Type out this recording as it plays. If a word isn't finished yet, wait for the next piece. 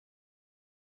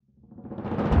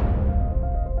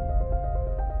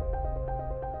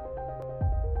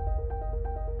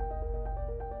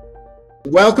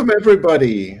Welcome,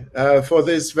 everybody, for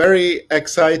this very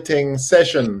exciting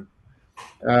session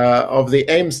of the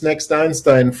Ames Next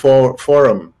Einstein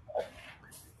Forum.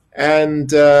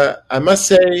 And I must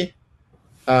say,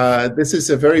 this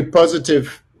is a very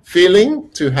positive feeling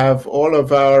to have all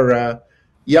of our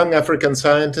young African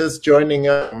scientists joining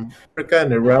us from Africa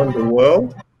and around the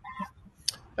world.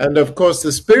 And of course,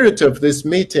 the spirit of this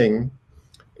meeting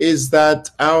is that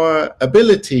our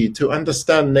ability to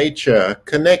understand nature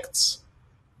connects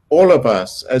all of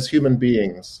us as human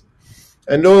beings.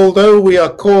 And although we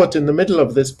are caught in the middle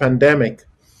of this pandemic,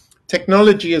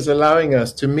 technology is allowing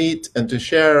us to meet and to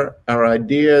share our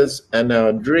ideas and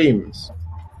our dreams.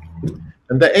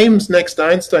 And the Ames Next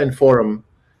Einstein Forum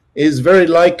is very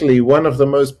likely one of the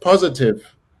most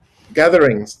positive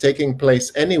gatherings taking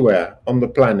place anywhere on the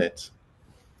planet.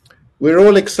 We're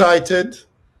all excited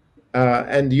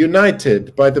and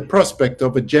united by the prospect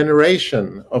of a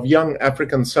generation of young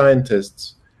African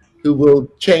scientists who will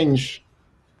change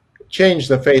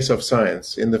the face of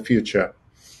science in the future.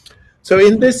 So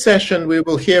in this session, we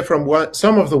will hear from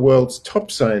some of the world's top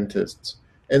scientists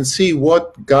and see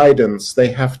what guidance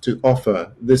they have to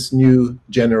offer this new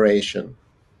generation.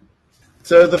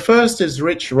 So the first is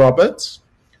Rich Roberts,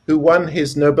 who won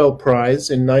his Nobel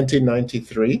Prize in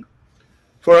 1993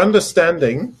 for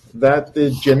understanding that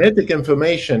the genetic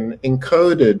information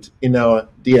encoded in our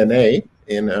DNA,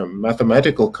 in a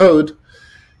mathematical code,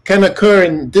 can occur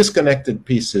in disconnected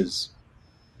pieces.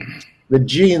 The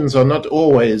genes are not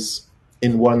always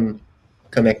in one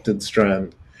connected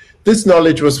strand. This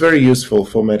knowledge was very useful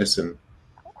for medicine.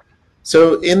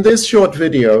 So in this short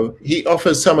video, he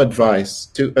offers some advice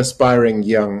to aspiring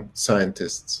young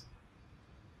scientists.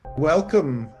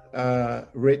 Welcome,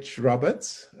 Rich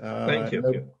Roberts, Thank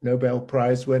you. Nobel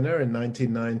Prize winner in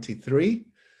 1993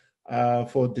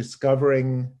 for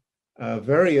discovering a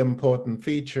very important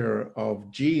feature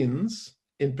of genes.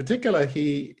 In particular,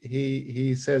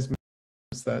 he says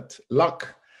that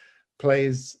luck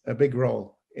plays a big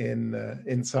role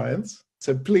in science.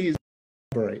 So please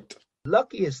elaborate.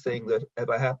 Luckiest thing that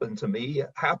ever happened to me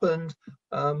happened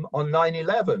on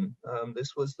 9/11.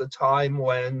 This was the time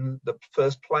when the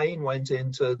first plane went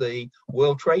into the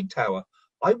World Trade Tower.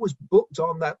 I was booked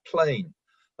on that plane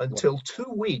until 2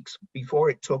 weeks before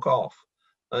it took off.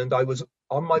 And I was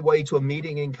on my way to a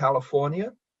meeting in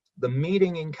California. The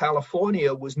meeting in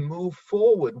California was moved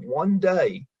forward one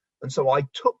day. And so I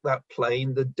took that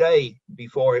plane the day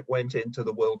before it went into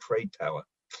the World Trade Tower.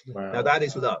 Wow. Now that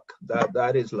is luck.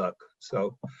 That is luck.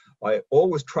 So I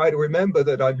always try to remember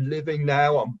that I'm living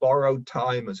now on borrowed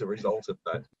time as a result of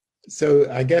that.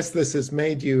 So I guess this has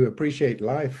made you appreciate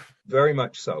life. Very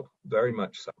much so. Very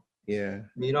much so. Yeah.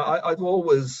 You know, I've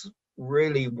always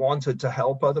really wanted to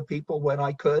help other people when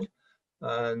I could.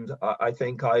 And I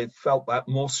think I felt that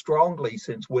more strongly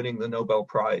since winning the Nobel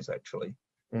Prize, actually.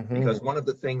 Mm-hmm. Because one of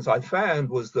the things I found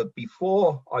was that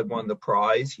before I won the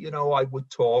prize, you know, I would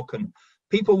talk and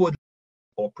people would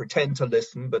or pretend to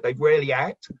listen, but they'd rarely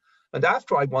act. And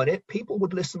after I won it, people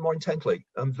would listen more intently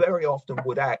and very often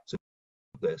would act to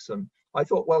this. And I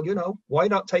thought, well, you know, why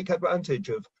not take advantage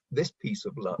of this piece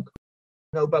of luck?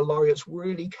 Nobel laureates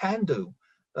really can do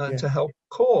to help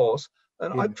cause.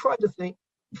 And I've tried to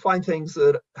find things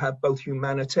that have both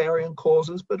humanitarian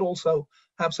causes, but also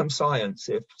have some science.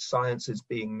 If science is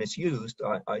being misused,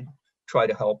 I try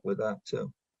to help with that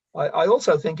too. I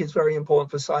also think it's very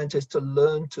important for scientists to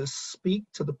learn to speak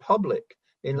to the public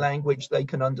in language they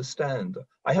can understand.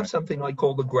 I have something I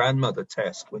call the grandmother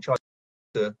test, which I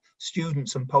to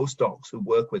students and postdocs who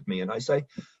work with me. And I say,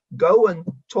 go and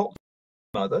talk to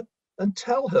your mother and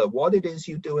tell her what it is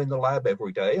you do in the lab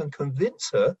every day and convince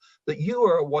her that you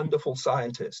are a wonderful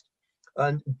scientist.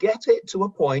 And get it to a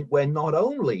point where not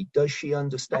only does she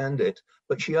understand it,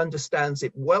 but she understands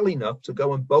it well enough to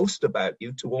go and boast about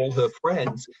you to all her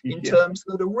friends in terms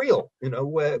that are real, you know,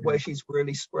 where she's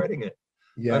really spreading it.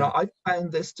 Yeah. And I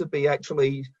found this to be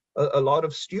actually a lot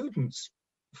of students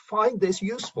find this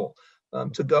useful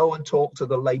to go and talk to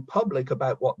the lay public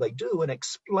about what they do and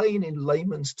explain in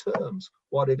layman's terms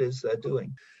what it is they're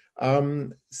doing.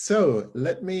 So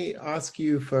let me ask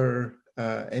you for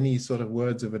any sort of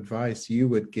words of advice you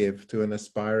would give to an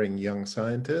aspiring young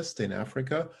scientist in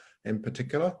Africa in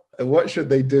particular. What should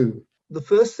they do? The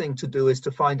first thing to do is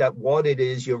to find out what it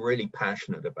is you're really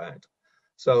passionate about.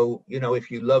 So, you know,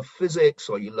 if you love physics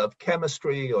or you love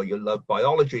chemistry or you love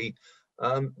biology,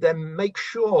 then make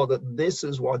sure that this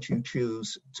is what you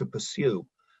choose to pursue.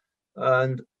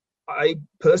 And I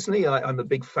personally, I'm a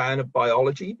big fan of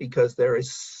biology because there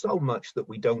is so much that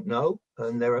we don't know.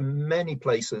 And there are many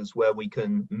places where we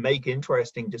can make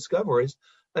interesting discoveries.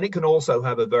 And it can also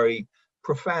have a very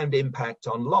profound impact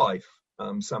on life,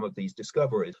 some of these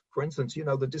discoveries. For instance,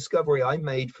 the discovery I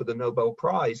made for the Nobel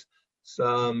Prize,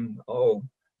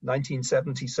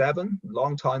 1977,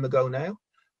 long time ago now,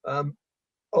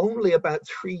 only about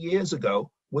 3 years ago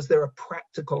was there a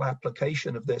practical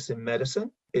application of this in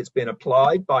medicine. It's been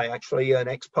applied by actually an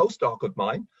ex-postdoc of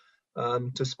mine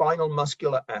to spinal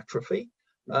muscular atrophy,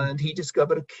 and he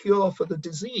discovered a cure for the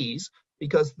disease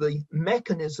because the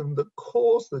mechanism that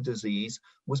caused the disease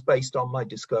was based on my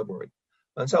discovery.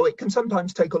 And so it can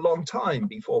sometimes take a long time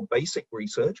before basic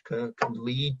research can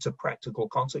lead to practical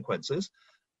consequences.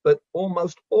 But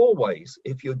almost always,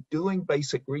 if you're doing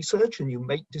basic research and you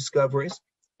make discoveries,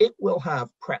 it will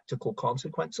have practical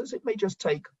consequences. It may just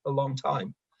take a long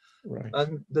time. Right.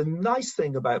 And the nice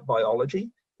thing about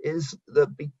biology is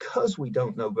that because we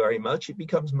don't know very much, it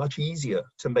becomes much easier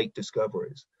to make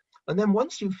discoveries. And then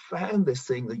once you've found this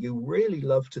thing that you really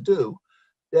love to do,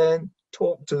 then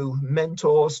talk to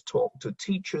mentors, talk to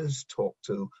teachers, talk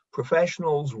to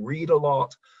professionals, read a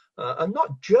lot, and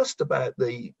not just about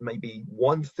the maybe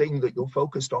one thing that you're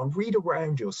focused on. Read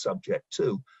around your subject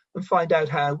too, and find out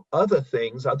how other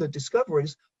things, other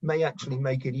discoveries may actually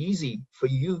make it easy for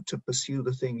you to pursue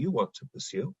the thing you want to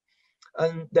pursue,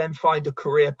 and then find a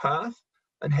career path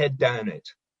and head down it.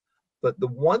 But the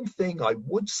one thing I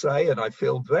would say, and I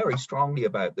feel very strongly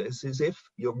about this, is if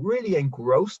you're really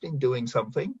engrossed in doing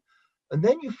something, and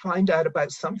then you find out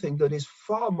about something that is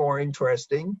far more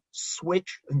interesting,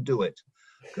 switch and do it.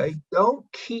 Okay, don't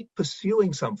keep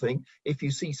pursuing something if you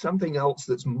see something else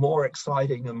that's more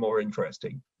exciting and more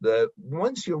interesting.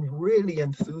 Once you're really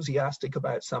enthusiastic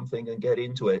about something and get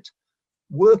into it,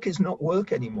 work is not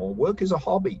work anymore. Work is a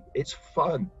hobby. It's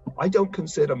fun. I don't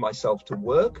consider myself to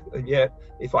work, and yet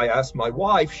if I ask my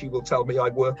wife, she will tell me I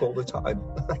work all the time.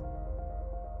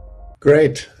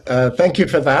 Great. Thank you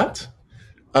for that.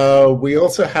 We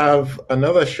also have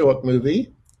another short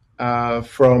movie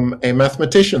from a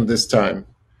mathematician this time.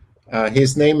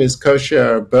 His name is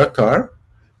Kosher Burkar,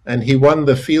 and he won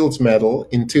the Fields Medal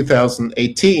in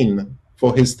 2018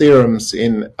 for his theorems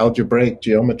in algebraic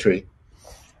geometry.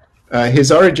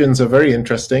 His origins are very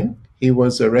interesting. He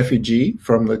was a refugee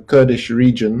from the Kurdish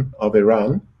region of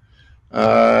Iran,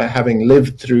 having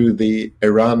lived through the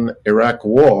Iran-Iraq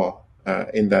war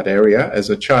in that area as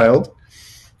a child,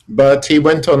 but he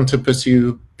went on to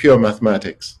pursue pure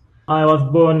mathematics. I was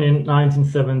born in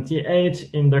 1978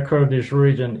 in the Kurdish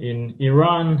region in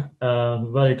Iran,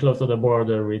 very close to the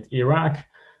border with Iraq.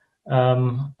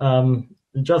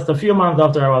 Just a few months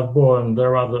after I was born,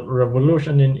 there was a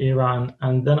revolution in Iran.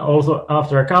 And then also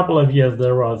after a couple of years,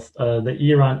 there was the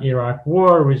Iran-Iraq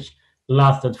war, which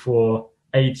lasted for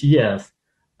 8 years.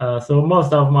 So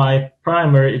most of my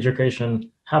primary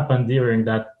education happened during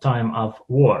that time of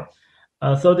war.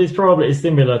 So this probably is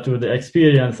similar to the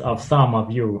experience of some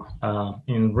of you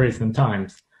in recent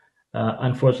times,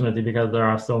 unfortunately, because there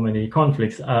are so many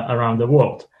conflicts around the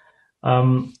world.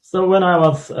 So when I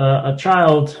was a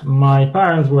child, my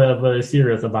parents were very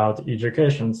serious about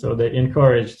education, so they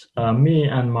encouraged me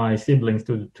and my siblings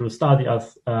to study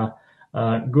as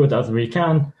good as we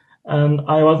can. And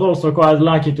I was also quite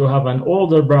lucky to have an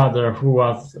older brother who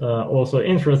was also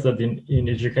interested in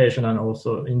education and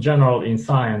also in general in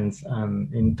science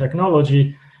and in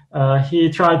technology. He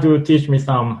tried to teach me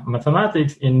some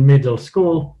mathematics in middle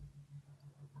school.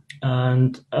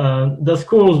 And the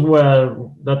schools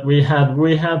that we had,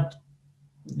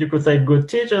 you could say, good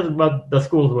teachers, but the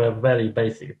schools were very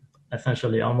basic,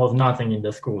 essentially almost nothing in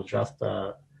the school, just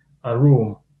a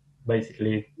room,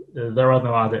 basically. There was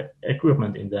no other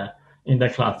equipment in the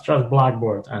class, just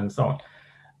blackboard and so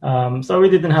on. So we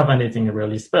didn't have anything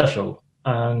really special.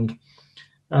 And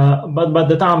but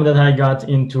the time that I got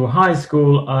into high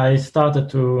school, I started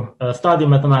to study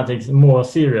mathematics more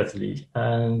seriously.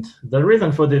 And the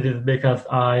reason for this is because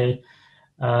I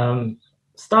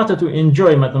started to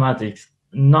enjoy mathematics,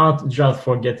 not just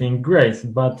for getting grades,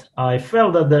 but I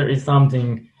felt that there is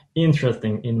something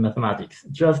interesting in mathematics,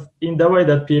 just in the way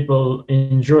that people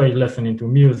enjoy listening to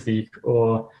music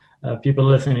or people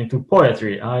listening to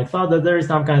poetry. I thought that there is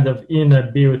some kind of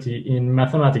inner beauty in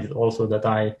mathematics also that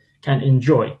I can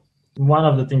enjoy. One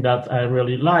of the things that I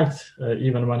really liked,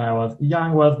 even when I was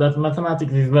young, was that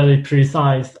mathematics is very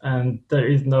precise and there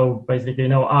is basically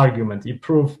no argument.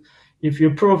 If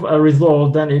you prove a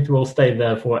result, then it will stay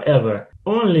there forever.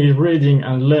 Only reading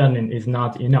and learning is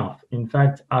not enough. In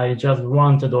fact, I just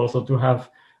wanted also to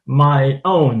have my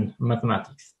own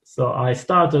mathematics. So I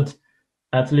started,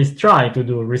 at least try to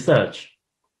do research.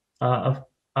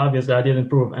 Obviously, I didn't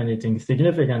prove anything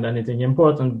significant, anything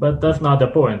important, but that's not the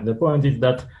point. The point is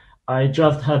that I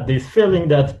just had this feeling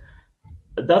that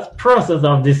that process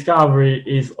of discovery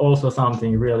is also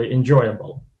something really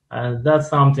enjoyable. And that's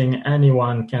something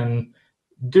anyone can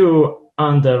do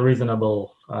under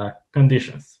reasonable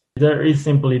conditions. There is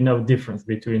simply no difference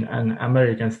between an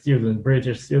American student,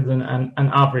 British student, and an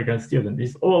African student.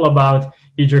 It's all about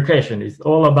education. It's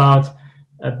all about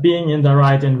being in the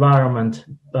right environment,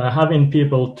 having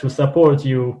people to support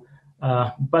you.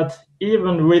 But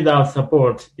even without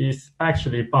support, it's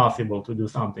actually possible to do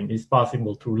something. It's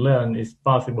possible to learn. It's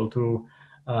possible to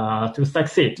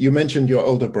succeed. You mentioned your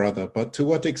older brother, but to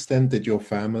what extent did your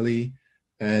family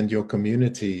and your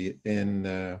community in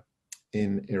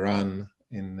Iran,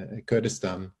 in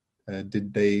Kurdistan,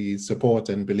 did they support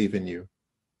and believe in you?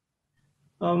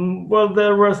 Well,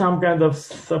 there was some kind of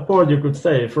support, you could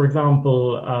say. For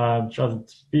example,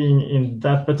 just being in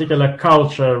that particular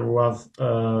culture was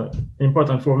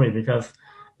important for me, because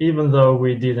even though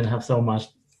we didn't have so much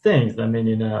things, I mean,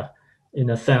 in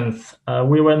a sense,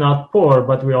 we were not poor,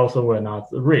 but we also were not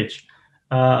rich.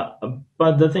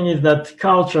 But the thing is that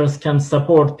cultures can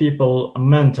support people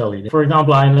mentally. For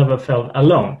example, I never felt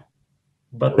alone.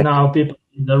 But now people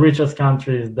in the richest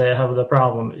countries, they have the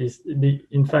problem.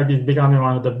 In fact, it's becoming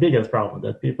one of the biggest problems,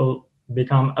 that people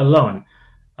become alone.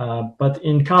 But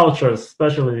in cultures,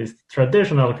 especially these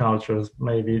traditional cultures,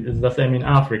 maybe it's the same in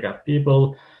Africa,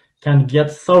 people can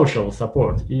get social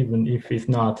support, even if it's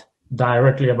not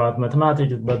directly about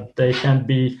mathematics, but they can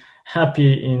be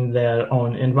happy in their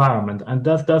own environment. And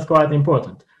that's quite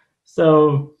important.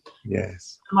 So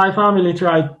yes, my family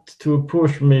tried to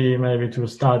push me maybe to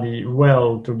study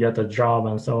well, to get a job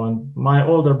and so on. My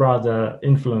older brother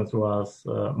influence was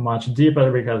much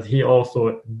deeper, because he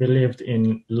also believed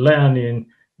in learning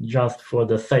just for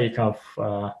the sake of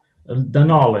the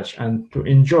knowledge and to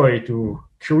enjoy, to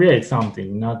create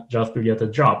something, not just to get a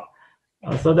job.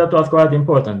 So that was quite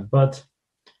important. But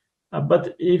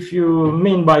if you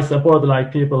mean by support,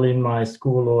 like people in my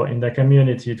school or in the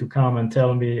community to come and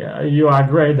tell me, you are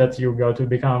great that you go to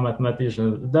become a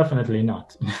mathematician, definitely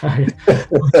not.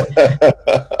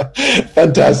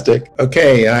 Fantastic.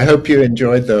 Okay, I hope you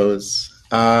enjoyed those.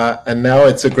 And now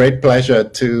it's a great pleasure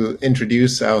to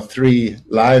introduce our three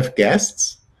live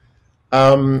guests.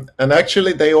 And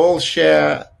actually, they all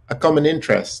share a common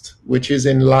interest, which is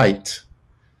in light.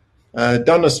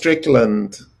 Donna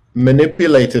Strickland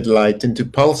manipulated light into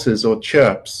pulses or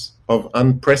chirps of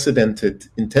unprecedented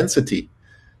intensity.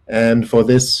 And for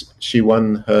this, she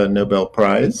won her Nobel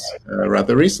Prize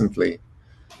rather recently.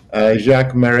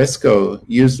 Jacques Maresco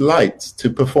used light to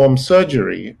perform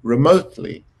surgery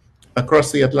remotely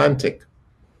across the Atlantic.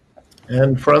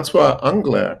 And Francois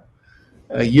Angler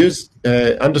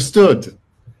understood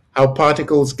how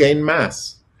particles gain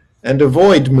mass and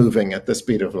avoid moving at the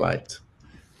speed of light.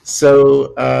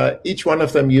 So each one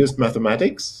of them used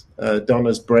mathematics.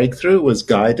 Donna's breakthrough was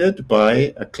guided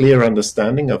by a clear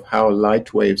understanding of how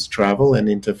light waves travel and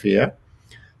interfere.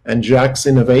 And Jacques'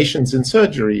 innovations in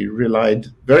surgery relied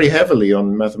very heavily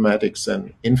on mathematics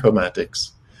and informatics.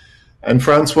 And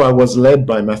Francois was led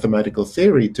by mathematical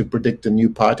theory to predict a new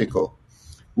particle,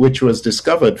 which was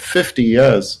discovered 50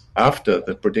 years after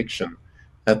the prediction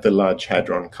at the Large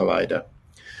Hadron Collider.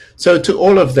 So to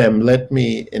all of them, let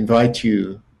me invite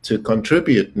you to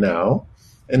contribute now,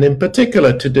 and in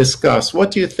particular to discuss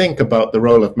what you think about the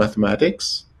role of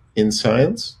mathematics in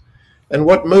science, and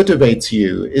what motivates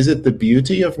you. Is it the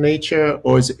beauty of nature,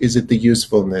 or is it the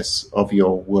usefulness of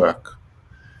your work?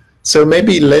 So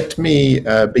maybe let me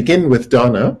begin with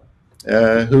Donna,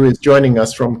 who is joining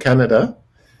us from Canada.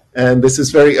 And this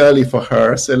is very early for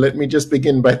her, so let me just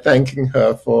begin by thanking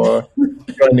her for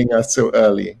joining us so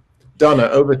early. Donna,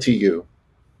 over to you.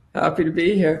 Happy to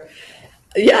be here.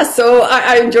 Yeah, so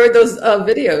I enjoyed those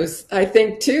videos. I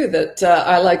think, too, that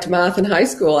I liked math in high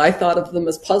school. I thought of them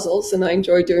as puzzles, and I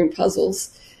enjoy doing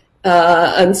puzzles.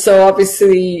 And so,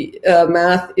 obviously,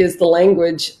 math is the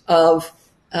language of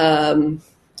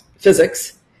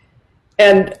physics.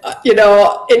 And, you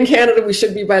know, in Canada, we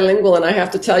should be bilingual, and I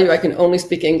have to tell you, I can only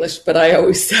speak English, but I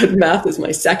always said math is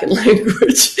my second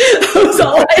language. That was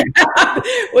all I had,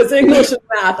 was English and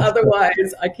math.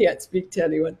 Otherwise, I can't speak to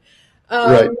anyone.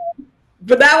 Right.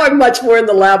 But now I'm much more in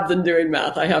the lab than doing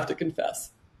math, I have to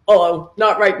confess. Although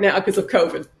not right now because of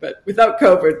COVID, but without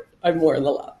COVID, I'm more in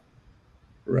the lab.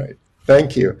 Right.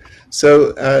 Thank you.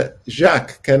 So,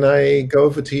 Jacques, can I go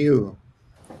over to you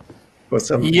for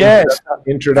some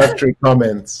introductory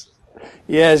comments?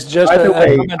 Yes, just by the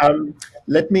way,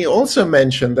 let me also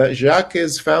mention that Jacques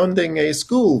is founding a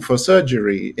school for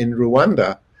surgery in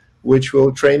Rwanda, which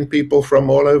will train people from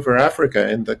all over Africa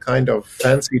in the kind of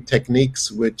fancy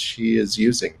techniques which he is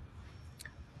using.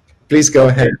 Please go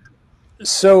ahead.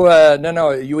 So,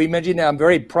 no, you imagine I'm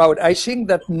very proud. I think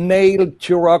that Neil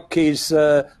Turok is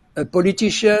a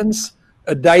politician,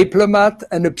 a diplomat,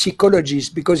 and a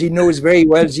psychologist because he knows very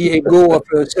well the ego of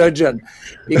a surgeon.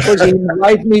 Because he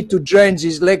invited me to join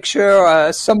this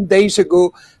lecture some days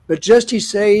ago, but just he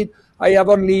said, I have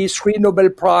only 3 Nobel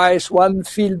Prize, 1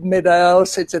 field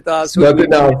medals, etc. So Not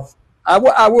enough.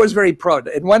 I was very proud.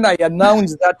 And when I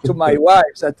announced that to my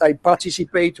wife, that I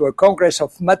participate to a Congress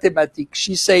of Mathematics,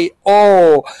 she said,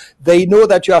 oh, they know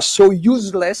that you are so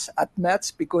useless at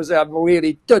maths because I'm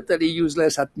really totally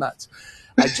useless at maths.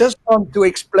 I just want to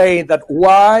explain that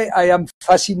why I am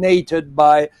fascinated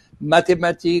by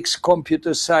mathematics,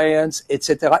 computer science,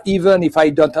 etc., even if I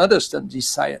don't understand this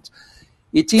science.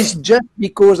 It is just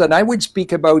because, and I will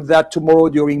speak about that tomorrow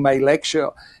during my lecture.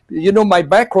 You know, my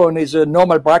background is a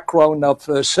normal background of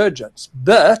surgeons.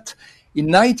 But in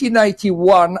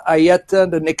 1991, I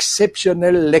attended an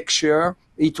exceptional lecture.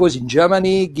 It was in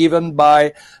Germany, given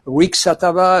by Rick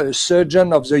Satava, a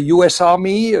surgeon of the US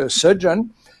Army, a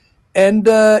surgeon. And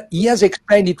he has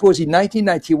explained, it was in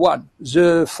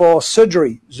 1991, for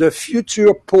surgery, the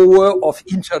future power of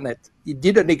internet. It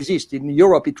didn't exist. In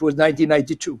Europe, it was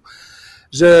 1992.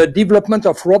 The development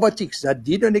of robotics that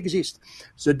didn't exist,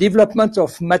 the development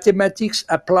of mathematics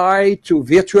applied to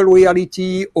virtual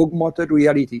reality, augmented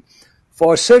reality.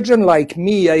 For a surgeon like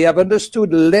me, I have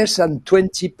understood less than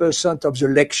 20% of the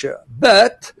lecture,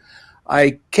 but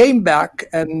I came back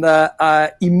and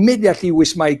immediately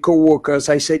with my coworkers,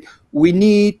 I said, we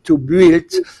need to build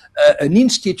an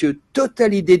institute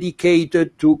totally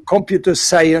dedicated to computer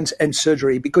science and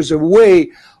surgery, because the way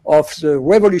of the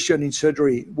revolution in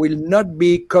surgery will not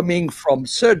be coming from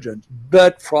surgeons,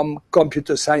 but from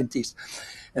computer scientists.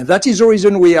 And that is the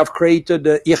reason we have created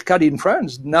IRCAD in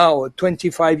France now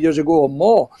 25 years ago or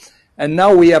more. And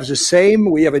now we have the same.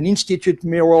 We have an institute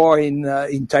mirror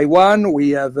in Taiwan.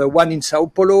 We have one in Sao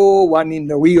Paulo, one in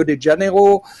Rio de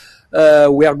Janeiro.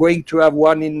 We are going to have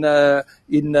one in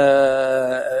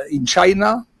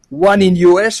China, one in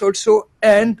US also,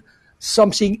 and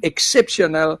something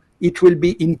exceptional. It will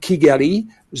be in Kigali,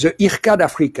 the IRCAD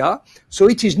Africa. So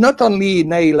it is not only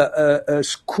a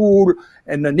school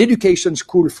and an education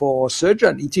school for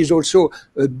surgeons. It is also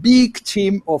a big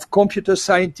team of computer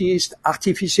scientists,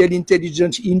 artificial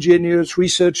intelligence engineers,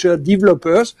 researchers,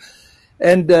 developers.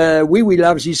 And we will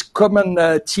have this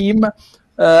common team.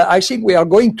 I think we are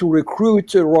going to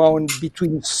recruit around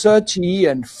between 30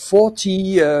 and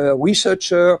 40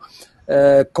 researchers,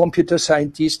 computer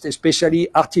scientists, especially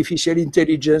artificial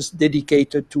intelligence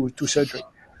dedicated to surgery.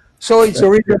 So it's a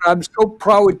reason I'm so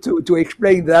proud to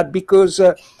explain that, because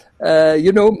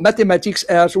you know, mathematics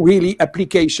has really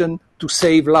application to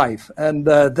save life. And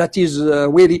that is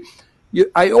really,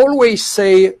 I always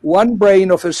say 1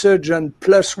 brain of a surgeon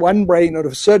plus 1 brain of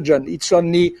a surgeon, it's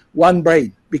only 1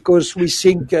 brain, because we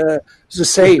think the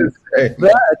same.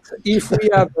 But if we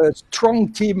have a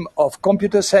strong team of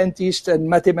computer scientists and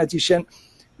mathematicians,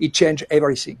 it changes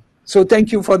everything. So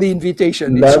thank you for the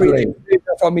invitation. Lovely. It's really a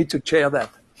pleasure for me to share that.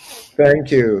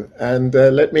 Thank you. And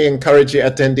let me encourage the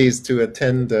attendees to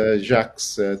attend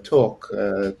Jacques' talk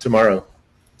tomorrow.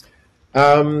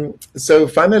 So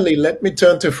finally, let me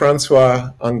turn to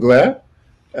Francois Anglais.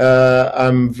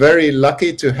 I'm very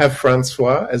lucky to have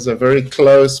Francois as a very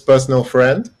close personal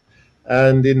friend.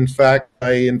 And in fact,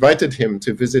 I invited him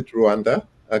to visit Rwanda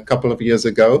a couple of years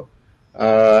ago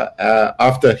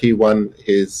after he won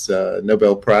his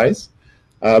Nobel Prize.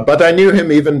 But I knew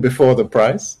him even before the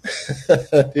prize.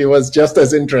 He was just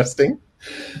as interesting.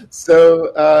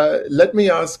 So let me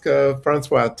ask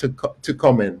Francois to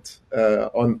comment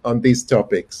on these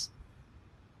topics.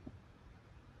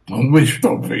 On which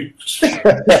topics?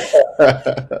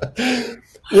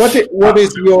 What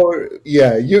is your,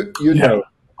 you know.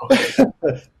 Okay.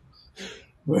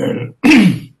 Well,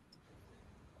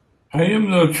 I am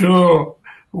not sure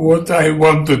what I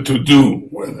wanted to do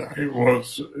when I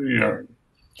was young.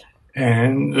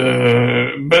 And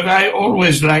but I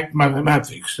always liked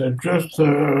mathematics. Just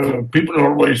people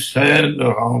always said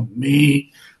around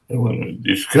me when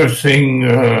discussing,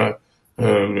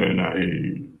 when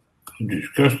I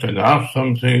discussed and asked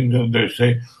something, that they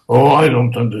say, "Oh, I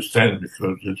don't understand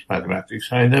because it's mathematics."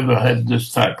 I never had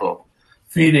this type of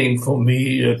feeling. For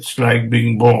me, it's like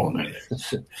being born in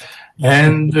it,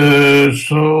 and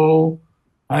so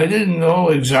I didn't know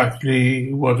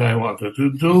exactly what I wanted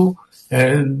to do.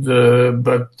 And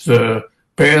but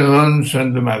parents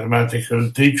and the mathematical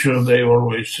teacher, they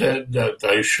always said that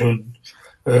I should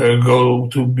go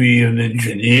to be an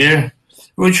engineer,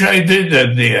 which I did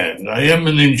at the end. I am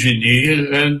an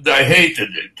engineer, and I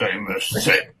hated it, I must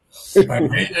say. I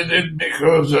hated it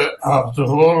because, after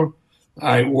all,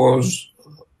 I realized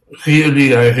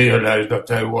that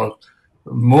I was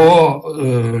more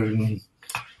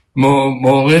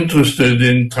interested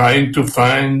in trying to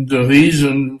find the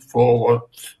reason for what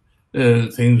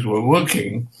things were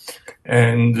working.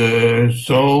 And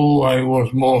so I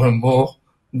was more and more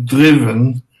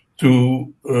driven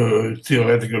to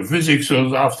theoretical physics.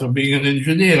 So after being an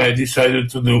engineer, I decided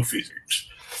to do physics.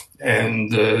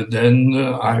 And then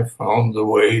I found a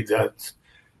way that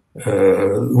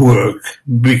work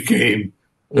became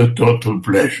a total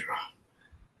pleasure.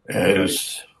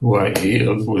 As we're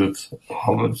here with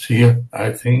Robert here,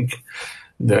 I think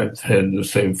that had the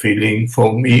same feeling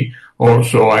for me.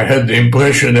 Also, I had the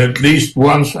impression, at least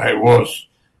once I was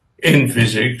in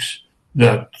physics,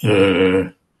 that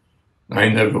I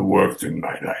never worked in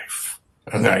my life,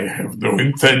 and I have no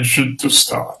intention to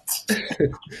start.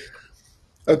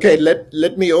 Okay,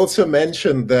 let me also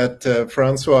mention that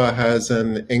Francois has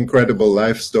an incredible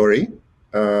life story.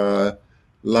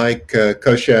 Like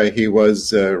Kosha, he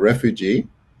was a refugee,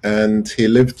 and he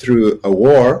lived through a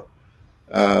war,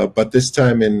 but this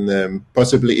time in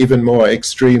possibly even more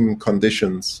extreme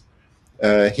conditions.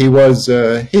 He was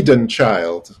a hidden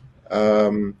child,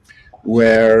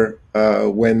 where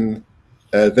when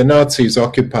the Nazis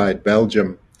occupied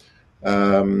Belgium,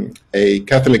 a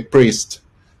Catholic priest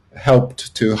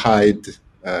helped to hide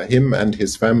him and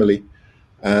his family,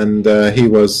 and he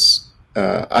was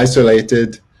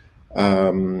isolated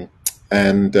and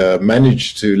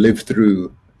managed to live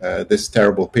through this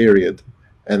terrible period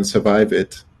and survive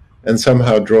it and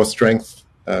somehow draw strength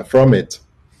from it.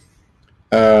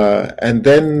 And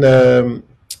then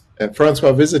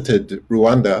Francois visited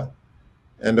Rwanda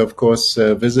and, of course,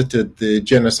 visited the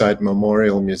Genocide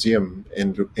Memorial Museum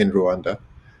in Rwanda.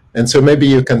 And so maybe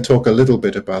you can talk a little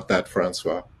bit about that,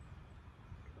 Francois.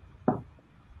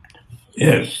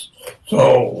 Yes.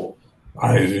 So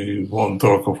I won't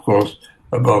talk, of course,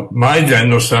 about my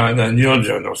genocide and your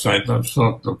genocide. That's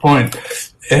not the point.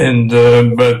 And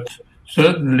but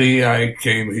certainly I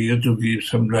came here to give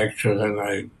some lecture, and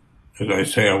as I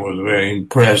say, I was very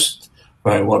impressed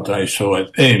by what I saw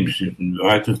at Ames. You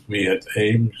invited me at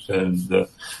Ames, and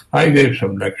I gave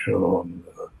some lecture on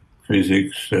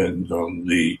physics and on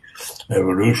the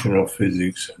evolution of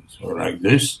physics and so like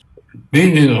this.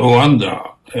 Being in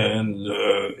Rwanda and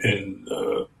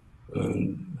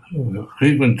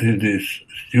frequently these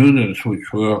students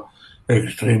which were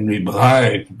extremely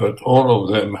bright, but all of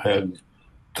them had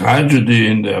tragedy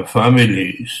in their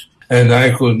families, and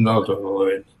I could not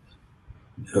avoid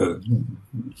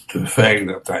the fact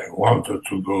that I wanted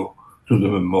to go to the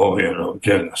memorial of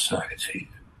genocide here.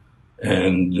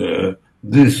 And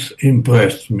this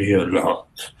impressed me a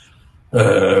lot.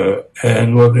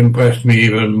 And what impressed me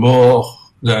even more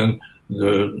than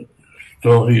the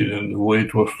stories and the way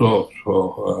it was taught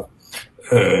for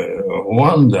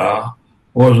Rwanda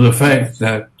was the fact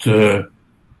that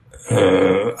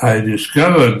I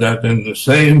discovered that in the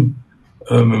same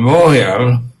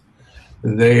memorial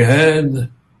they had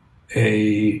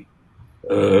a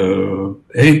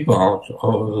part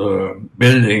of the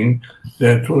building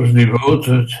that was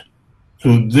devoted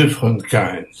to different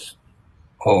kinds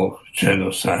of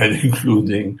genocide,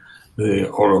 including the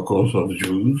Holocaust of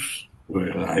Jews,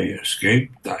 where I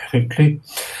escaped directly,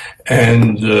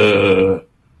 and the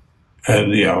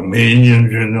Armenian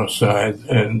genocide,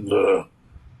 and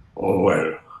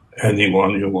well,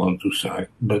 anyone you want to cite.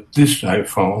 But this I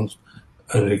found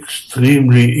an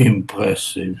extremely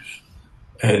impressive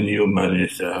and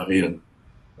humanitarian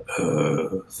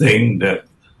thing, that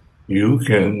you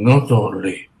can not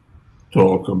only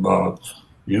talk about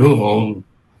your own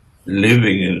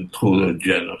living through the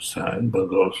genocide,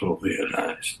 but also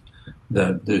realize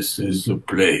that this is a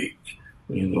plague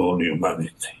in all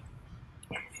humanity.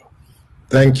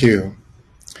 Thank you.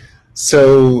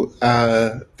 So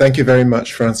thank you very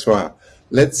much, Francois.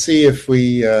 Let's see if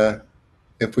we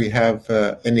have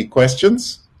any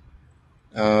questions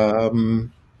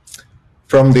from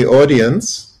the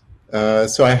audience.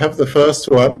 So I have the first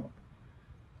one.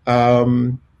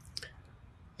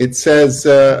 It says,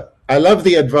 I love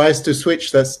the advice to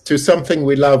switch to something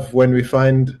we love when we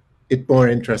find it more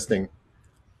interesting.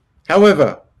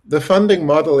 However, the funding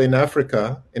model in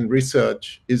Africa in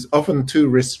research is often too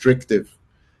restrictive,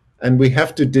 and we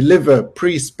have to deliver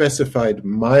pre-specified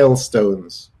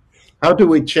milestones. How do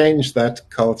we change that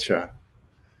culture?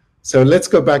 So let's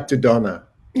go back to Donna.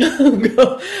 I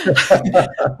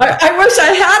wish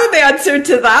I had an answer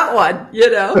to that one.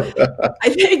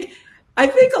 I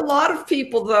think a lot of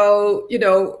people, though,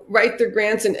 write their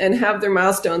grants and have their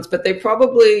milestones, but they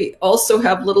probably also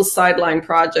have little sideline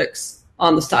projects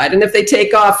on the side. And if they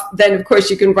take off, then of course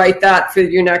you can write that for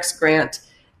your next grant.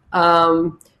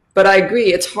 But I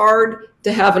agree, it's hard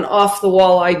to have an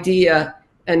off-the-wall idea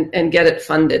and get it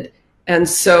funded. And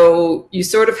so you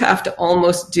sort of have to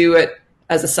almost do it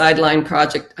as a sideline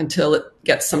project until it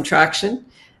gets some traction.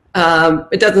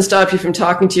 It doesn't stop you from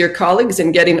talking to your colleagues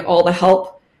and getting all the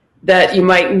help that you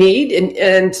might need.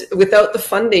 And without the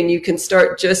funding, you can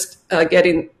start just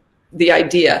getting the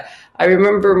idea. I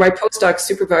remember my postdoc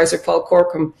supervisor, Paul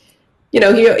Corcoran, you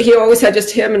know, he always had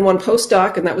just him and one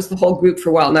postdoc, and that was the whole group for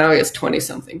a while. Now he has 20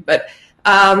 something. But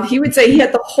he would say he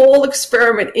had the whole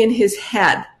experiment in his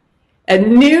head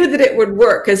and knew that it would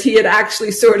work because he had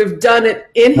actually sort of done it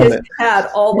in his head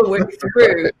all the way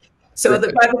through. So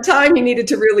that by the time he needed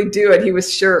to really do it, he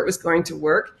was sure it was going to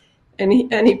work. And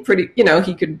he pretty, you know,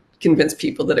 he could convince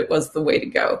people that it was the way to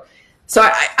go. So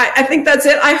I think that's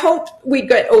it. I hope we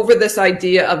get over this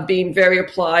idea of being very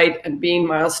applied and being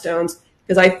milestones,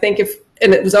 because I think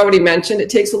and it was already mentioned, it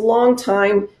takes a long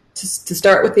time to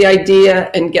start with the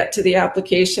idea and get to the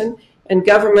application. And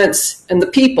governments and the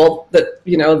people that,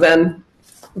 you know, then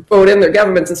vote in their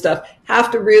governments and stuff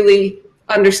have to really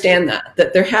understand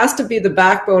that there has to be the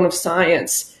backbone of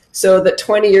science so that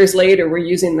 20 years later, we're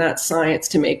using that science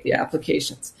to make the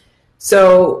applications.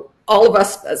 So all of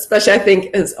us, especially I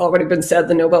think has already been said,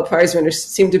 the Nobel Prize winners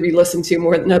seem to be listened to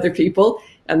more than other people.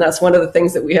 And that's one of the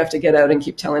things that we have to get out and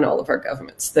keep telling all of our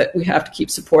governments, that we have to keep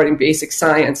supporting basic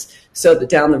science so that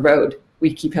down the road,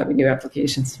 we keep having new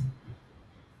applications.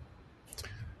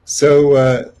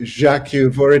 So, Jacques,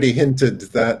 you've already hinted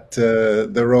that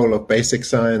the role of basic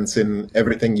science in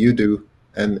everything you do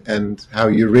and how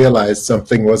you realized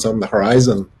something was on the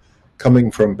horizon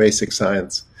coming from basic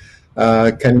science.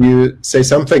 Can you say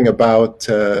something about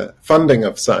funding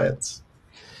of science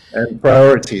and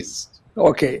priorities?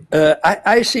 Okay,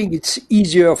 I think it's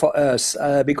easier for us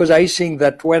because I think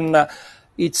that when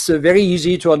it's very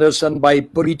easy to understand by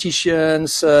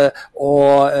politicians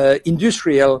or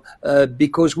industrial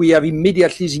because we have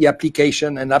immediately the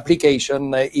application, and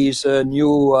application is a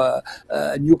new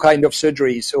kind of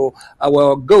surgery. So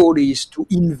our goal is to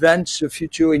invent the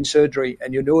future in surgery.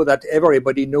 And you know that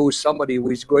everybody knows somebody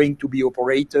who is going to be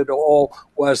operated or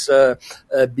was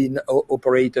been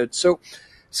operated. So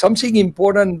something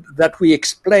important that we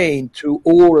explain to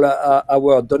all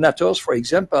our donors, for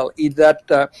example, is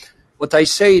that what I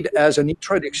said as an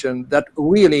introduction, that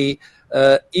really,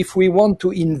 if we want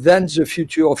to invent the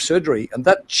future of surgery, and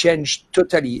that changed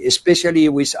totally, especially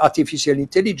with artificial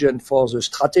intelligence for the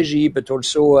strategy, but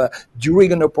also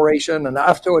during an operation and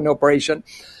after an operation,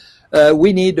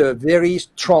 we need a very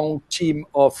strong team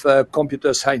of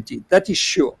computer scientists. That is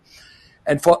sure.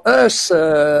 And for us,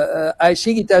 I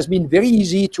think it has been very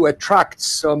easy to attract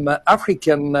some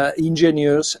African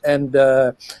engineers and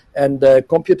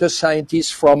computer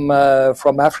scientists from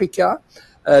Africa.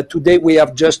 Today we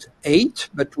have just 8,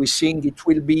 but we think it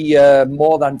will be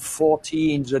more than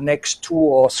 40 in the next 2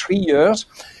 or 3 years.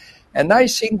 And I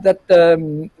think that a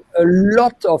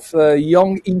lot of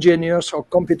young engineers or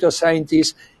computer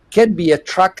scientists can be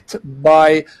attracted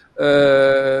by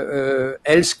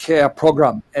healthcare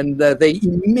program, and they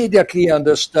immediately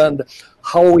understand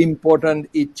how important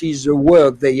it is the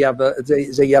work they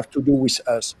have to do with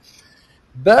us.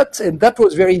 But, and that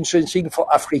was very interesting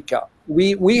for Africa,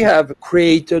 we have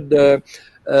created a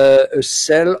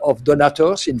cell of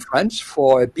donors in France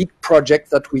for a big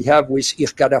project that we have with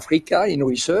IRCAD Africa in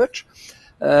research.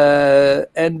 I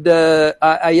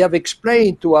have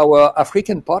explained to our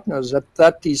African partners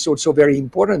that is also very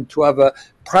important to have a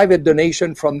private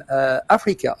donation from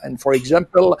Africa. And for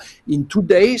example, in 2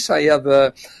 days, I have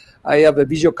a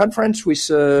video conference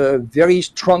with a very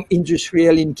strong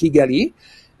industrial in Kigali.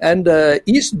 And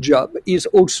his job is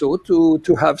also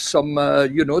to have some,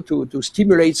 to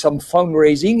stimulate some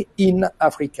fundraising in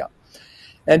Africa.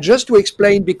 And just to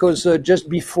explain, because just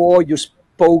before you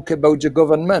spoke about the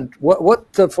government, what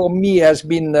for me has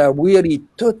been really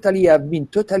totally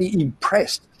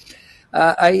impressed.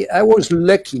 I was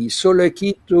so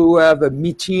lucky to have a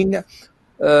meeting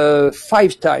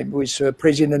 5 times with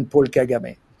President Paul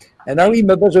Kagame. And I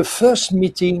remember the first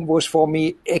meeting was for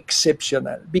me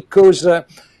exceptional because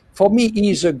for me,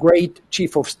 he is a great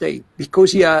chief of state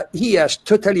because he has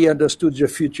totally understood the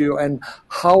future and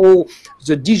how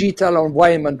the digital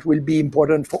environment will be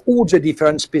important for all the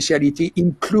different specialties,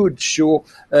 include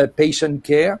patient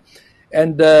care.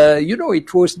 And,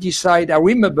 it was decided, I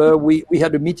remember we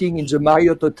had a meeting in the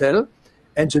Marriott Hotel,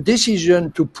 and the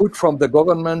decision to put from the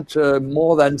government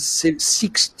more than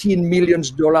 $16 million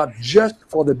just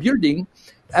for the building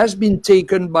has been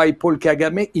taken by Paul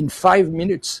Kagame in 5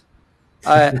 minutes.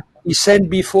 He sent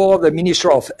before the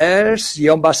Minister of Health, the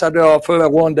Ambassador of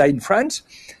Rwanda in France.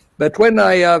 But when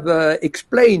I have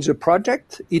explained the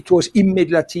project, it was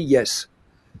immediately yes.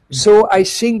 So I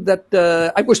think that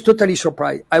I was totally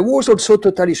surprised. I was also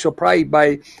totally surprised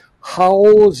by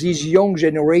how this young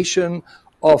generation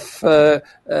of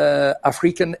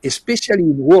African, especially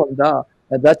in Rwanda,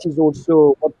 and that is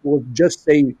also what was just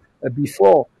said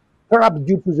before, perhaps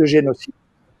due to the genocide.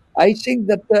 I think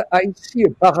that I see a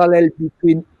parallel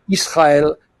between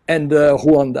Israel and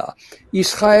Rwanda.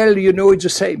 Israel, you know, it's the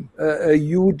same, a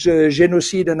huge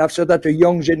genocide, and after that, a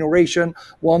young generation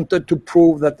wanted to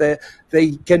prove that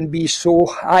they can be so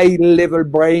high-level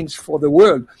brains for the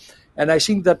world. And I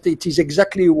think that it is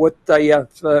exactly what I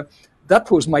have, that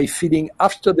was my feeling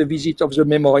after the visit of the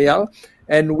memorial.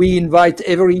 And we invite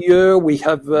every year, we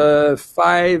have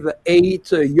 5,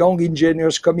 8 young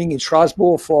engineers coming in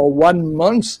Strasbourg for 1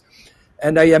 month.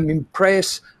 And I am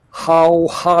impressed how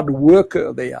hard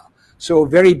worker they are. So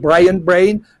very brilliant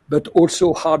brain, but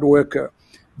also hard worker.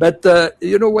 But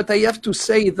you know what I have to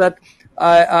say that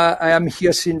I am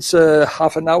here since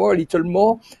half an hour, a little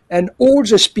more, and all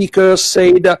the speakers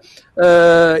said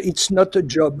it's not a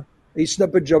job. It's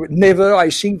not a job. Never I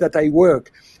think that I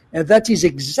work. And that is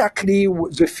exactly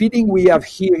the feeling we have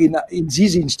here in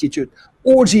this institute.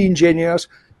 All the engineers,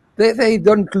 they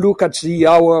don't look at the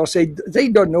hours. They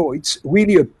don't know. It's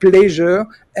really a pleasure,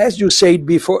 as you said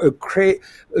before, a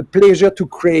pleasure to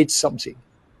create something.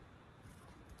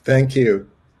 Thank you.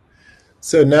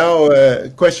 So now a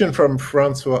question from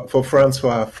Francois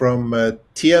from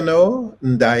Tiano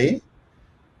Ndai.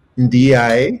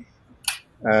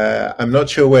 I'm not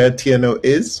sure where Tiano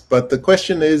is, but the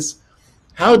question is,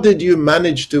 how did you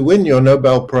manage to win your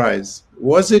Nobel Prize?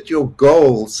 Was it your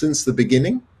goal since the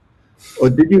beginning? Or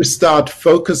did you start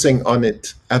focusing on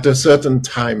it at a certain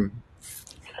time?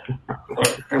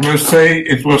 I must say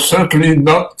it was certainly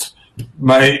not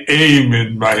my aim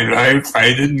in my life.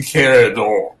 I didn't care at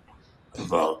all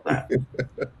about that.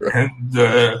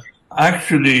 And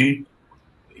actually,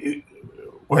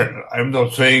 well, I'm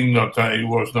not saying that I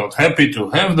was not happy to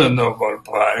have the Nobel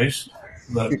Prize,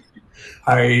 but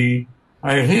I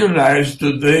realized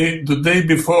the day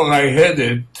before I had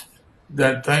it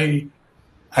that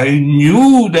I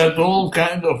knew that all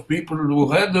kind of people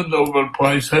who had the Nobel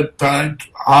Prize had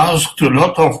asked a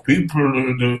lot of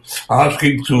people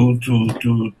asking to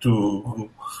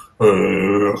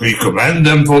recommend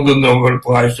them for the Nobel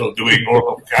Prize or doing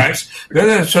all of kinds. Then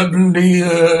I suddenly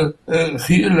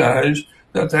realized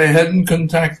that I hadn't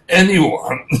contacted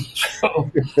anyone.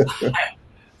 So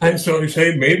I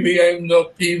say maybe I'm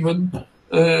not even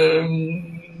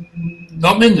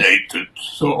nominated.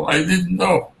 So I didn't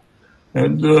know.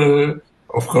 And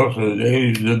of course,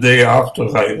 the day after,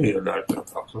 I realized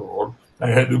that after all, I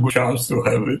had a good chance to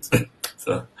have it.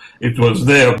 So it was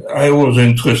there. I was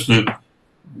interested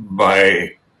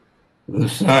by the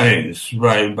science,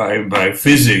 by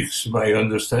physics, by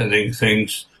understanding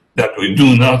things that we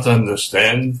do not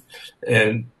understand.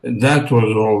 And that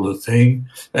was all the thing.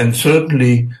 And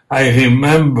certainly, I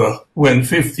remember when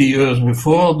 50 years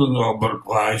before the Nobel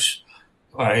Prize,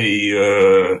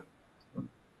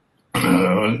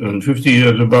 and 50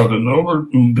 years before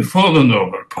the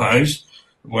Nobel Prize,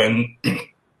 when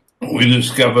we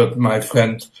discovered, my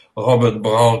friend Robert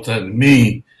Braut and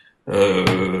me,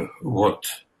 what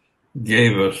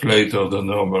gave us later the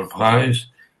Nobel Prize,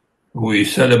 we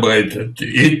celebrated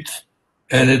it,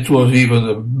 and it was even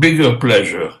a bigger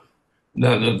pleasure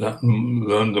than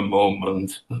the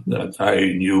moment that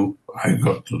I knew I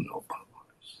got the Nobel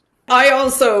Prize. I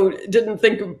also didn't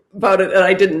think about it, and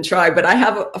I didn't try, but I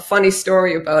have a funny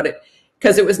story about it,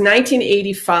 because it was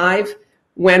 1985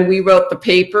 when we wrote the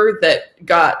paper that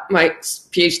got my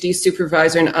PhD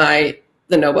supervisor and I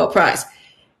the Nobel Prize.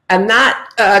 And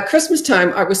that Christmas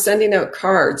time, I was sending out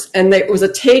cards, and it was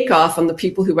a takeoff on the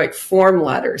people who write form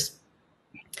letters,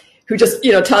 who just,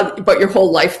 tell about your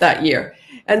whole life that year.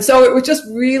 And so it was just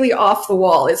really off the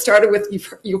wall. It started with,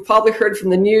 you've probably heard from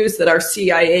the news that our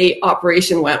CIA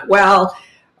operation went well.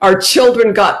 Our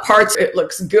children got parts. It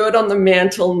looks good on the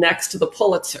mantle next to the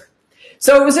Pulitzer.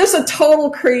 So it was just a total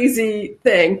crazy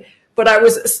thing. But I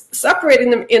was separating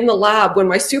them in the lab when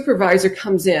my supervisor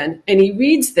comes in, and he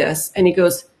reads this and he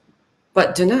goes,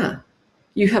 "But Dana,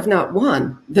 you have not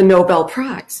won the Nobel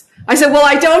Prize." I said, "Well,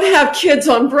 I don't have kids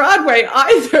on Broadway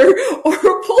either, or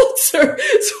a Pulitzer,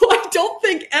 so I don't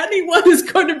think anyone is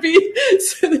going to be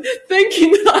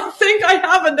thinking that I think I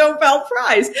have a Nobel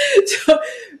Prize." So,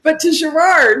 But to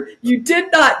Gerard, you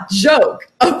did not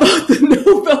joke about the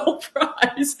Nobel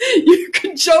Prize. You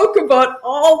could joke about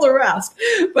all the rest,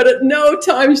 but at no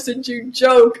time did you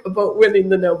joke about winning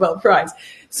the Nobel Prize.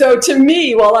 So to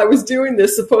me, while I was doing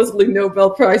this supposedly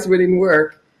Nobel Prize winning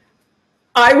work,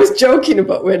 I was joking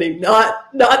about winning,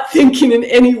 not thinking in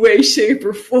any way, shape,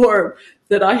 or form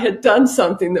that I had done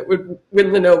something that would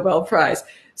win the Nobel Prize.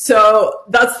 So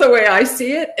that's the way I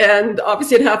see it. And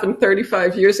obviously it happened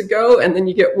 35 years ago. And then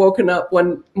you get woken up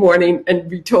one morning and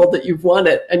be told that you've won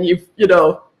it. And you've,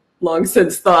 long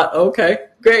since thought, okay,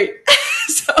 great.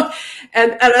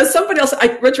 And as somebody else,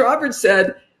 Rich Roberts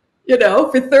said,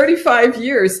 for 35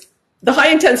 years, the high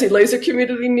intensity laser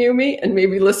community knew me and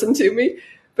maybe listened to me,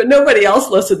 but nobody else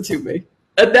listened to me.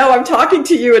 And now I'm talking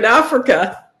to you in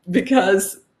Africa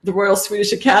because the Royal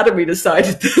Swedish Academy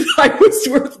decided that I was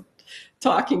worth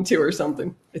talking to or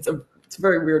something. It's a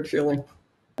very weird feeling.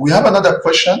 We have another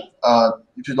question,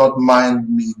 if you don't mind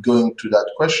me going to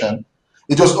that question.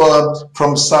 It was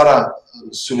from Sarah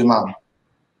Suleiman.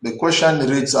 The question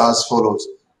reads as follows: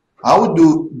 how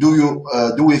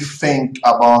do we think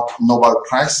about Nobel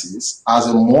Prizes as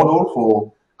a model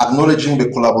for acknowledging the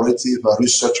collaborative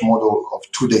research model of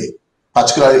today,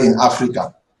 particularly in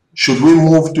Africa? Should we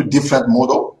move to different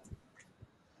model?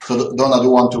 So Donna, do you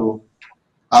want to,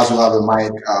 as we have a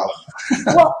mic?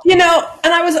 Well,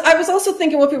 and I was also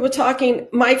thinking when people were talking,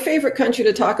 my favorite country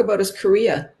to talk about is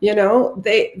Korea.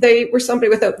 They were somebody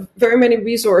without very many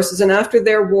resources, and after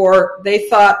their war, they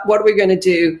thought, what are we going to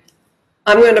do?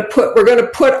 We're going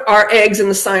to put our eggs in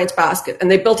the science basket.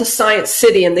 And they built a science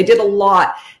city, and they did a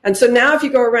lot. And so now if you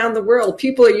go around the world,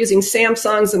 people are using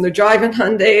Samsungs and they're driving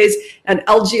Hyundais and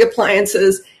LG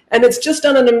appliances. And it's just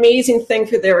done an amazing thing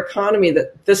for their economy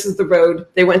that this is the road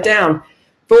they went down.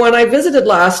 But when I visited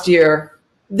last year,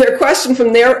 their question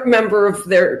from their member of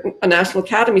their National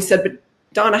Academy said, but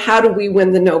Donna, how do we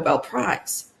win the Nobel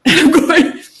Prize? And I'm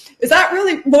going, is that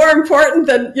really more important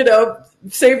than,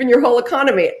 saving your whole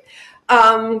economy?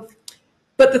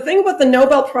 But the thing about the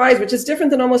Nobel Prize, which is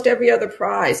different than almost every other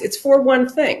prize, it's for one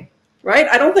thing, right?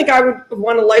 I don't think I would have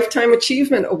won a Lifetime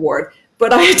Achievement Award,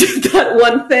 but I did that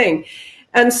one thing.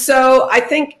 And so I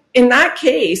think in that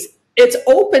case, it's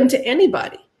open to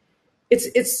anybody.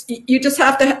 It's you just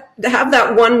have to have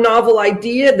that one novel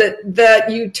idea that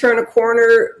you turn a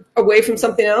corner away from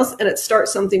something else and it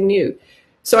starts something new.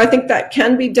 So I think that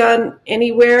can be done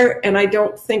anywhere, and I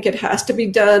don't think it has to be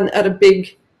done at a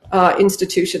big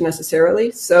institution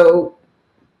necessarily. So,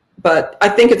 but I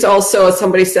think it's also, as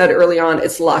somebody said early on,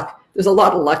 it's luck. There's a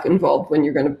lot of luck involved when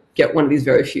you're going to get one of these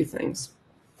very few things.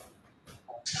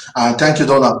 Thank you,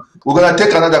 Donna. We're going to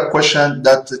take another question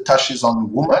that touches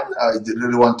on women. I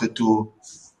really wanted to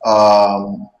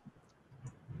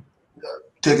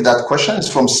take that question. It's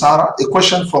from Sarah. A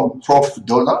question from Prof.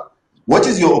 Donna. What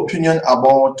is your opinion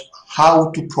about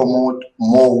how to promote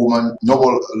more women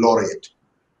Nobel laureate?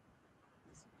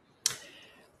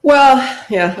 Well,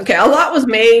 yeah, okay. A lot was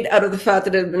made out of the fact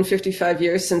that it had been 55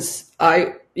 years since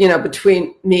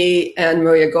between me and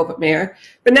Maria Goeppert-Mayer.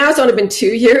 But now it's only been 2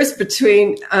 years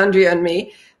between Andrea and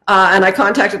me. And I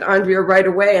contacted Andrea right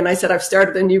away and I said, I've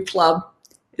started a new club.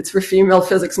 It's for female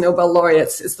physics Nobel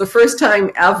laureates. It's the first time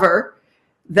ever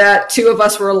that two of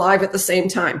us were alive at the same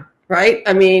time, right?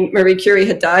 I mean, Marie Curie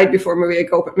had died before Maria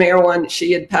Goeppert-Mayer won.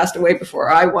 She had passed away before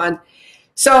I won.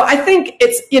 So I think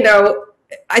it's,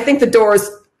 I think the doors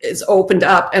is opened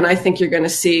up, and I think you're going to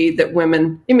see that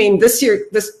women,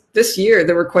 this year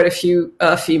there were quite a few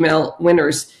female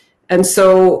winners. And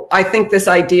so I think this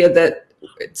idea that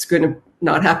it's going to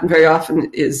not happen very often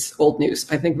is old news.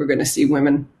 I think we're going to see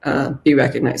women be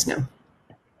recognized now.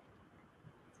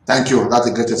 Thank you. That's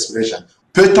a great inspiration.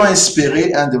 Peut-on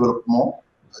espérer un développement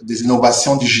des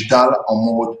innovations digitales en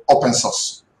mode open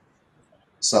source?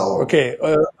 So, okay.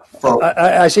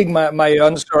 I think my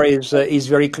answer is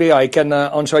very clear. I can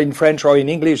answer in French or in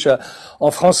English.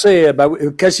 En français,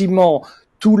 quasiment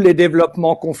tous les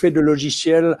développements qu'on fait de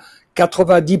logiciels,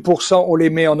 90% on les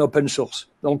met en open source.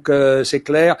 Donc c'est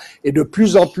clair. Et de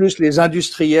plus en plus, les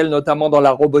industriels, notamment dans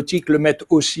la robotique, le mettent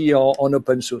aussi en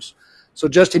open source. So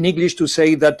just in English to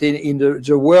say that in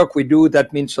the work we do,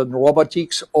 that means on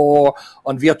robotics or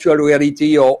on virtual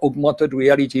reality or augmented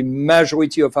reality,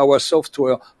 majority of our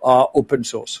software are open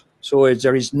source. So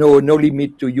there is no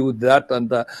limit to use that.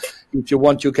 And if you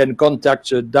want, you can contact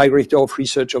the director of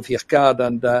research of IRCAD,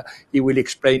 and he will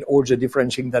explain all the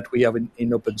different things that we have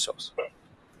in open source.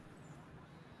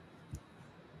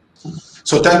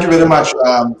 So thank you very much.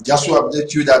 Just to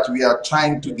update you that we are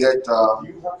trying to get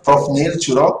Prof. Neil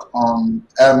Turok on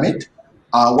Air Meet.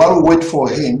 While we wait for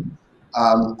him,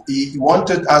 he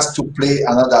wanted us to play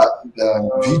another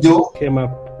video. Came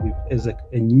up with as a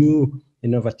new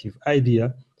innovative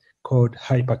idea called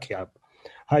Hypercube.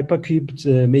 Hypercube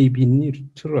may be new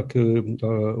to rock.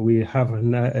 We have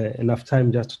enough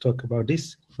time just to talk about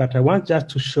this, but I want just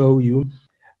to show you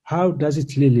how does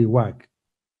it really work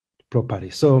properly.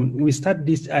 So we start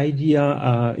this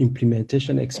idea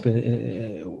implementation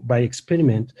by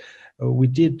experiment. We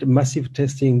did massive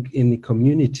testing in the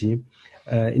community,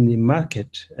 in the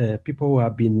market, people who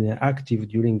have been active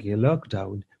during a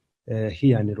lockdown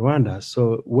here in Rwanda.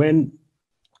 So when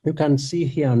you can see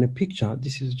here on the picture,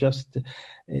 this is just a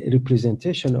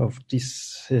representation of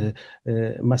this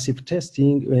massive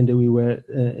testing, and we were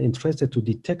interested to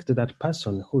detect that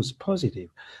person who's positive.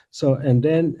 So, and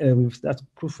then with that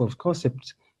proof of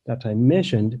concept that I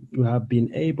mentioned, we have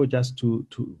been able just to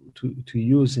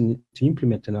use and to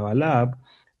implement in our lab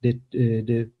the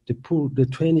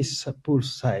 20 pool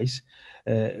size,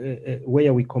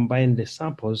 where we combine the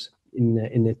samples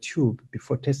in a tube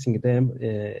before testing them,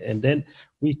 and then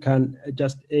we can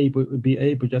just be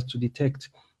able just to detect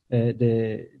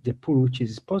the pool which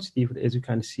is positive, as you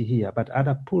can see here, but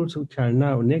other pools which are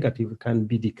now negative can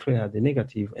be declared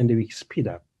negative, and we speed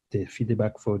up the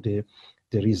feedback for the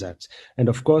results. And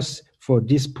of course, for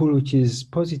this pool which is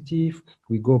positive,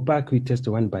 we go back, we test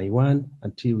one by one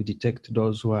until we detect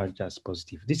those who are just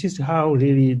positive. This is how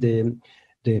really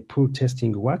the pool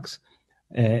testing works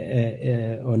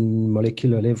on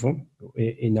molecular level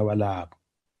in our lab.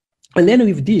 And then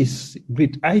with this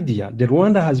great idea, the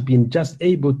Rwanda has been just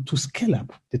able to scale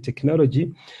up the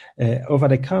technology over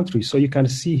the country. So you can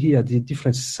see here the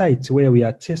different sites where we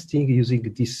are testing using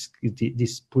this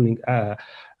pooling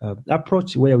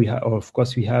approach, where we have, of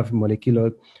course, we have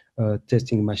molecular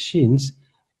testing machines.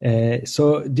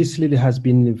 So this really has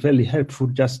been very helpful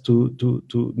just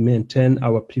to maintain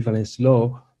our prevalence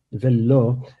very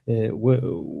low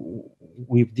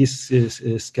with this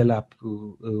scale-up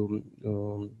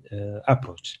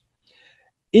approach.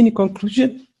 In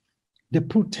conclusion, the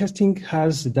pool testing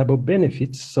has double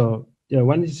benefits. So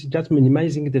one is just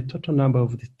minimizing the total number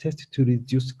of the tests to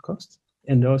reduce cost,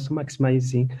 and also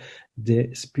maximizing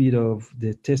the speed of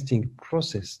the testing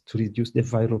process to reduce the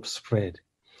viral spread.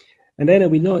 And then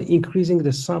we know increasing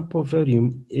the sample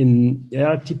volume in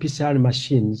RT-PCR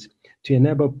machines to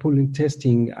enable pooling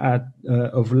testing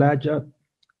of larger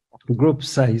group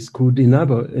size could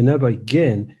enable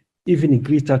again even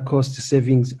greater cost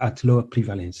savings at lower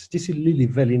prevalence. This is really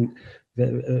very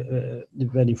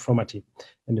informative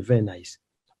and very nice.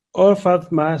 All further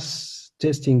mass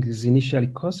testing is initially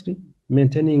costly.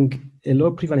 Maintaining a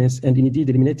low prevalence and indeed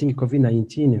eliminating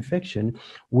COVID-19 infection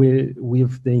will,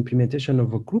 with the implementation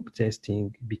of a group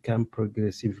testing, become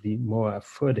progressively more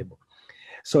affordable.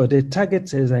 So the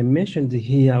targets, as I mentioned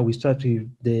here, we start with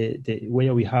the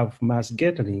where we have mass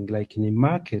gathering, like in the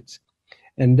markets.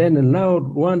 And then now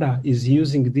Rwanda is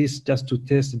using this just to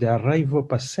test the arrival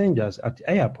passengers at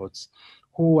airports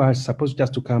who are supposed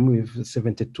just to come with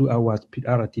 72 hours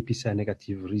RT-PCR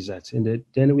negative results. And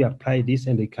then we apply this,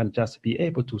 and they can just be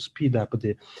able to speed up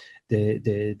the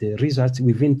results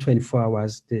within 24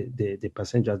 hours. The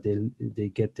passengers, they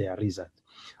get their result.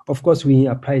 Of course, we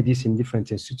apply this in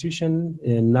different institutions,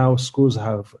 and now schools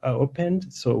have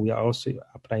opened, so we are also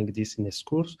applying this in the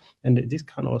schools, and this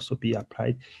can also be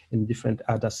applied in different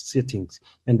other settings.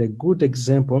 And a good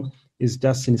example is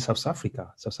just in South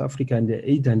Africa. South Africa and the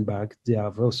Edinburgh, they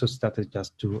have also started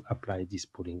just to apply this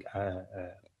pooling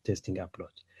testing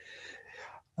approach.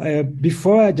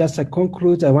 Before I just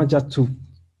conclude, I want just to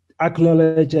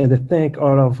acknowledge and thank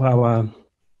all of our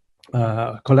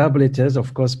collaborators,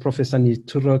 of course, Professor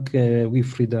Niturok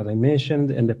Wilfried that I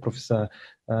mentioned, and the Professor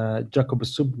Jacob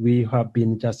Sub. We have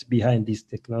been just behind this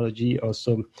technology,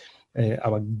 also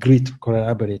our great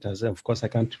collaborators. Of course, I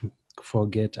can't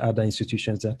forget other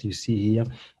institutions that you see here,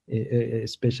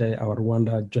 especially our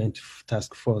Rwanda Joint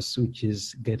Task Force, which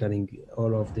is gathering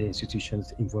all of the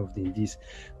institutions involved in these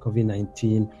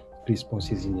COVID-19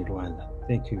 responses in Rwanda.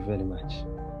 Thank you very much.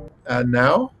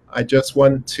 Now, I just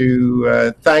want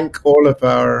to thank all of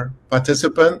our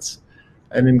participants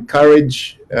and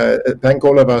thank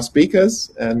all of our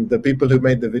speakers and the people who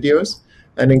made the videos,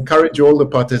 and encourage all the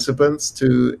participants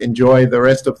to enjoy the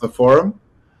rest of the forum.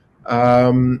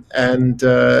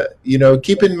 You know,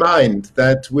 keep in mind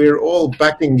that we're all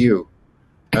backing you.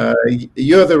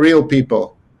 You're the real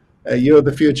people. You're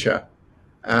the future.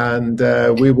 And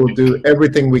we will do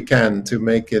everything we can to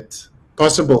make it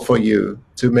possible for you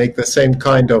to make the same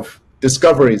kind of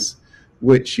discoveries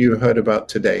which you heard about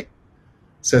today.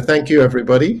 So thank you,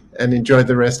 everybody, and enjoy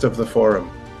the rest of the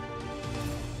forum.